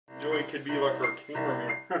Joey could be like our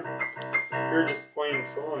cameraman. You're just playing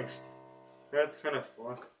songs. That's kind of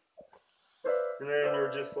fun. And then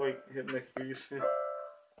you're just like hitting the keys.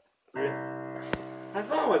 Yeah. I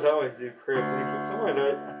thought I was always do creative things. It's always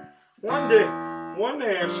one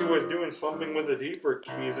day I actually was doing something with the deeper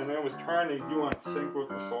keys, and I was trying to do on sync with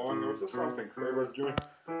the song. There was just something creative I was doing.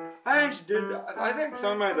 I actually did. I think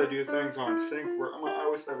sometimes I do things on sync where I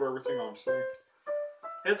always have everything on sync.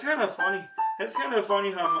 It's kind of funny. It's kind of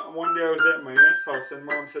funny how one day I was at my aunt's house and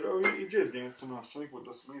Mom said, "Oh, you just dancing on sync with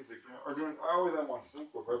this music, you know, or doing." I always am on sync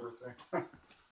with everything.